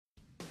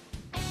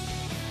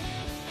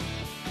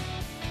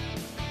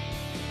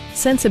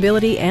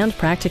Sensibility and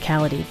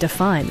practicality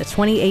define the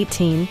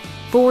 2018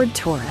 Ford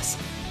Taurus.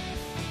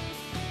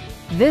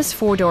 This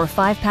four-door,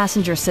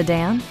 five-passenger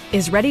sedan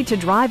is ready to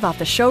drive off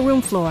the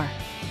showroom floor.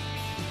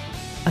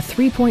 A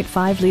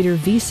 3.5-liter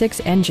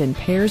V6 engine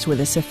pairs with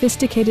a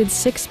sophisticated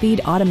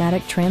 6-speed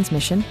automatic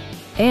transmission,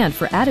 and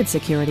for added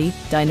security,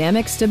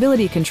 dynamic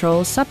stability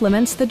control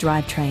supplements the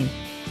drivetrain.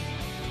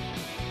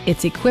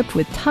 It's equipped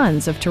with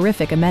tons of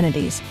terrific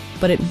amenities,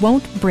 but it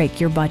won't break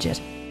your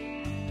budget.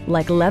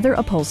 Like leather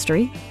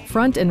upholstery,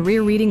 front and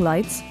rear reading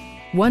lights,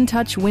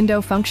 one-touch window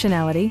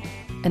functionality,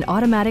 an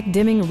automatic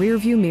dimming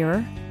rear-view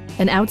mirror,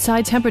 an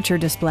outside temperature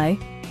display,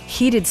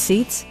 heated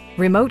seats,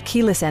 remote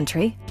keyless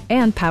entry,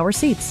 and power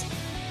seats.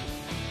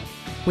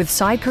 With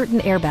side curtain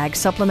airbags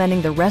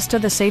supplementing the rest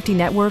of the safety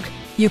network,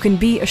 you can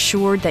be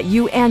assured that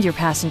you and your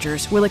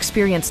passengers will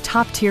experience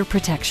top-tier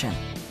protection.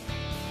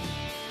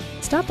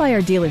 Stop by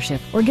our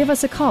dealership or give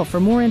us a call for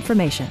more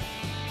information.